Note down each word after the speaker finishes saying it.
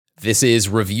This is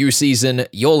review season.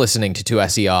 You're listening to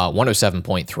 2SER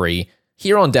 107.3.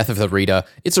 Here on Death of the Reader,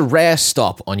 it's a rare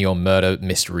stop on your murder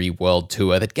mystery world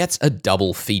tour that gets a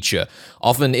double feature.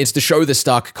 Often it's to show the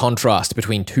stark contrast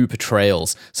between two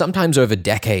portrayals, sometimes over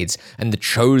decades, and the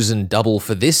chosen double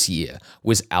for this year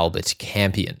was Albert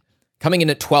Campion. Coming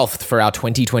in at 12th for our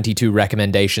 2022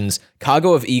 recommendations,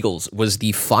 Cargo of Eagles was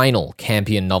the final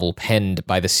Campion novel penned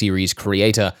by the series'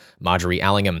 creator, Marjorie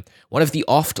Allingham, one of the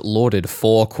oft-lauded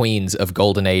four queens of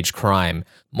Golden Age crime.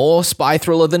 More spy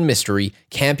thriller than mystery,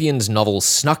 Campion's novels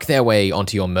snuck their way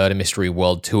onto your murder mystery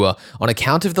world tour on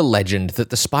account of the legend that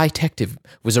the spy-tective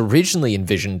was originally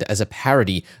envisioned as a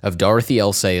parody of Dorothy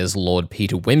L. Sayers' Lord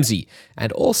Peter Wimsey,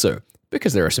 and also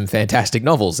because there are some fantastic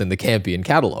novels in the Campion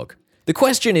catalogue. The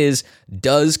question is,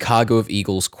 does Cargo of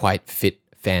Eagles quite fit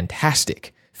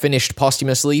fantastic? Finished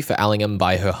posthumously for Allingham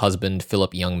by her husband,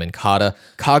 Philip Youngman Carter,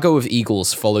 Cargo of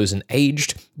Eagles follows an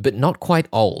aged, but not quite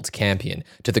old, Campion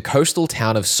to the coastal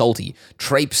town of Salty,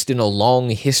 traipsed in a long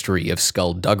history of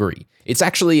skullduggery. It's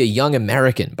actually a young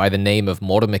American by the name of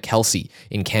Mortimer Kelsey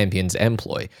in Campion's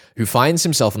employ, who finds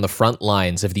himself on the front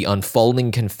lines of the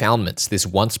unfolding confoundments this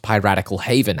once piratical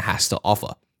haven has to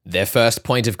offer. Their first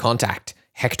point of contact,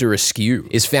 Hector Askew,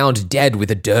 is found dead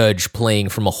with a dirge playing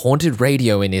from a haunted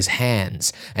radio in his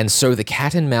hands, and so the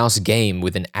cat-and-mouse game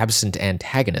with an absent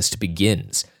antagonist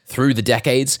begins. Through the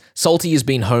decades, Salty has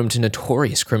been home to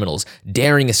notorious criminals,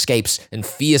 daring escapes, and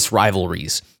fierce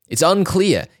rivalries. It's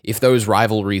unclear if those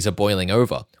rivalries are boiling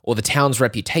over, or the town's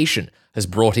reputation has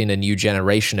brought in a new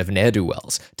generation of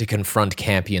ne'er-do-wells to confront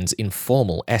Campion's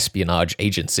informal espionage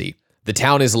agency. The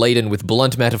town is laden with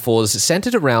blunt metaphors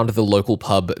centered around the local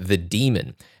pub, The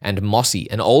Demon, and Mossy,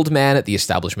 an old man at the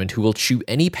establishment who will chew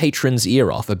any patron's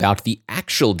ear off about the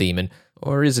actual demon,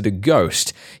 or is it a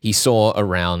ghost, he saw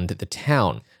around the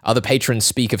town. Other patrons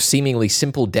speak of seemingly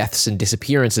simple deaths and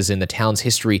disappearances in the town's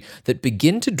history that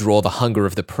begin to draw the hunger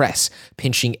of the press,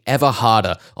 pinching ever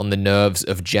harder on the nerves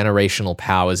of generational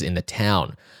powers in the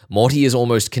town. Morty is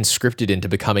almost conscripted into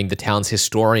becoming the town's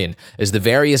historian, as the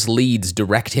various leads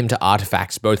direct him to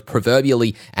artifacts both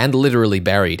proverbially and literally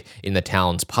buried in the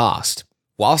town's past.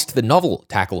 Whilst the novel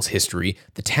tackles history,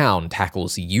 the town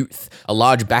tackles youth. A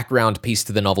large background piece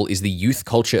to the novel is the youth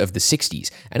culture of the 60s,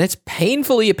 and it's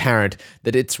painfully apparent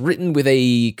that it's written with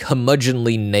a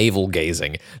curmudgeonly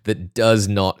navel-gazing that does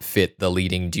not fit the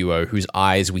leading duo whose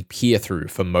eyes we peer through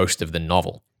for most of the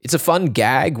novel. It's a fun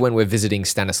gag when we're visiting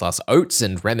Stanislaus Oates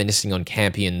and reminiscing on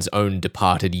Campion's own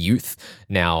departed youth,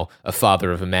 now a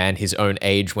father of a man his own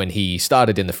age when he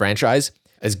started in the franchise.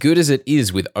 As good as it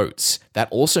is with Oates,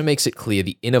 that also makes it clear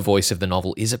the inner voice of the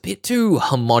novel is a bit too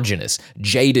homogenous,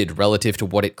 jaded relative to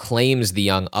what it claims the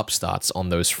young upstarts on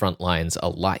those front lines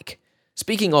are like.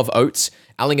 Speaking of Oates,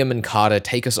 Allingham and Carter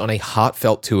take us on a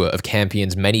heartfelt tour of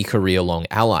Campion's many career-long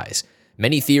allies.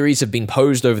 Many theories have been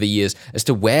posed over the years as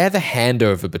to where the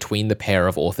handover between the pair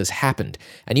of authors happened,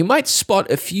 and you might spot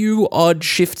a few odd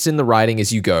shifts in the writing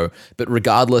as you go, but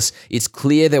regardless, it's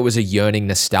clear there was a yearning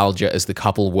nostalgia as the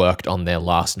couple worked on their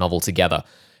last novel together.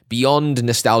 Beyond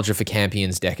nostalgia for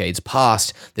Campion's decades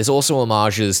past, there's also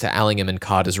homages to Allingham and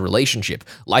Carter's relationship,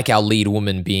 like our lead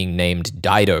woman being named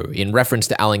Dido, in reference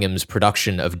to Allingham's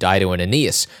production of Dido and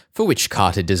Aeneas, for which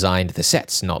Carter designed the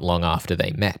sets not long after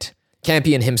they met.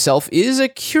 Campion himself is a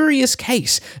curious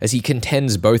case, as he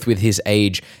contends both with his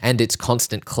age and its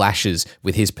constant clashes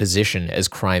with his position as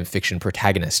crime fiction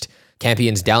protagonist.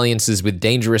 Campion's dalliances with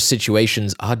dangerous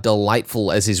situations are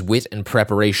delightful as his wit and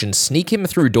preparation sneak him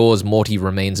through doors Morty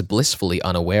remains blissfully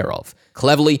unaware of.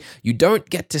 Cleverly, you don't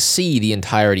get to see the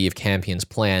entirety of Campion's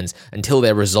plans until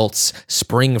their results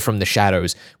spring from the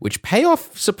shadows, which pay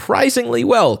off surprisingly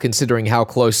well considering how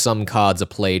close some cards are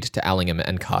played to Allingham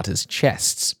and Carter's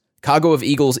chests. Cargo of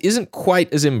Eagles isn't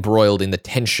quite as embroiled in the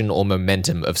tension or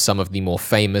momentum of some of the more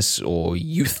famous or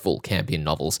youthful Campion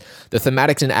novels. The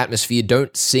thematics and atmosphere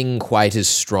don't sing quite as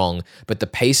strong, but the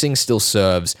pacing still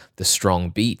serves the strong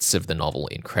beats of the novel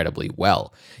incredibly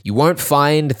well. You won't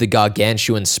find the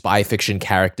gargantuan spy fiction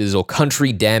characters or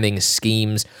country-damning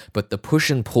schemes, but the push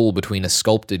and pull between a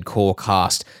sculpted core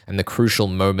cast and the crucial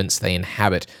moments they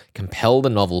inhabit compel the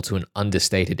novel to an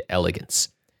understated elegance.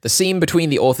 The seam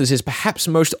between the authors is perhaps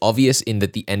most obvious in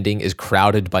that the ending is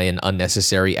crowded by an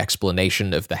unnecessary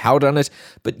explanation of the howdunit,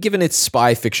 but given its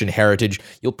spy fiction heritage,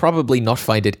 you'll probably not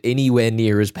find it anywhere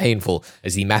near as painful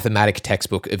as the mathematic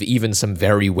textbook of even some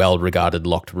very well-regarded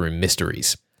locked room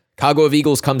mysteries. Cargo of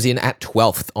Eagles comes in at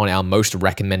 12th on our most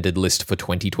recommended list for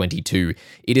 2022.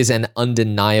 It is an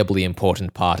undeniably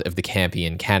important part of the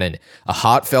Campion canon, a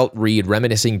heartfelt read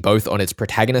reminiscing both on its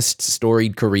protagonists'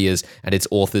 storied careers and its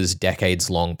authors'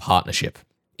 decades-long partnership.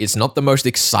 It's not the most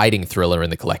exciting thriller in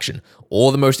the collection,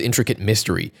 or the most intricate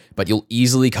mystery, but you'll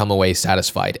easily come away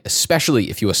satisfied, especially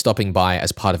if you are stopping by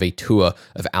as part of a tour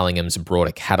of Allingham's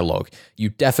broader catalogue. You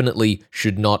definitely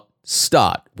should not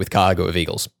start with Cargo of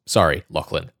Eagles. Sorry,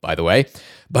 Lachlan, by the way.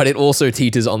 But it also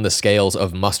teeters on the scales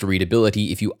of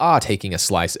must-readability if you are taking a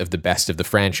slice of the best of the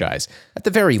franchise, at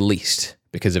the very least,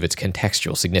 because of its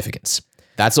contextual significance.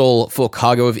 That's all for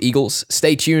Cargo of Eagles.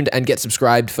 Stay tuned and get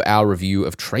subscribed for our review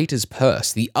of Traitor's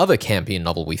Purse, the other Campion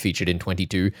novel we featured in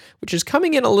 22, which is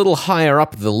coming in a little higher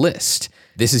up the list.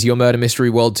 This is your Murder Mystery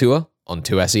World Tour on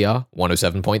 2SER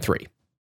 107.3.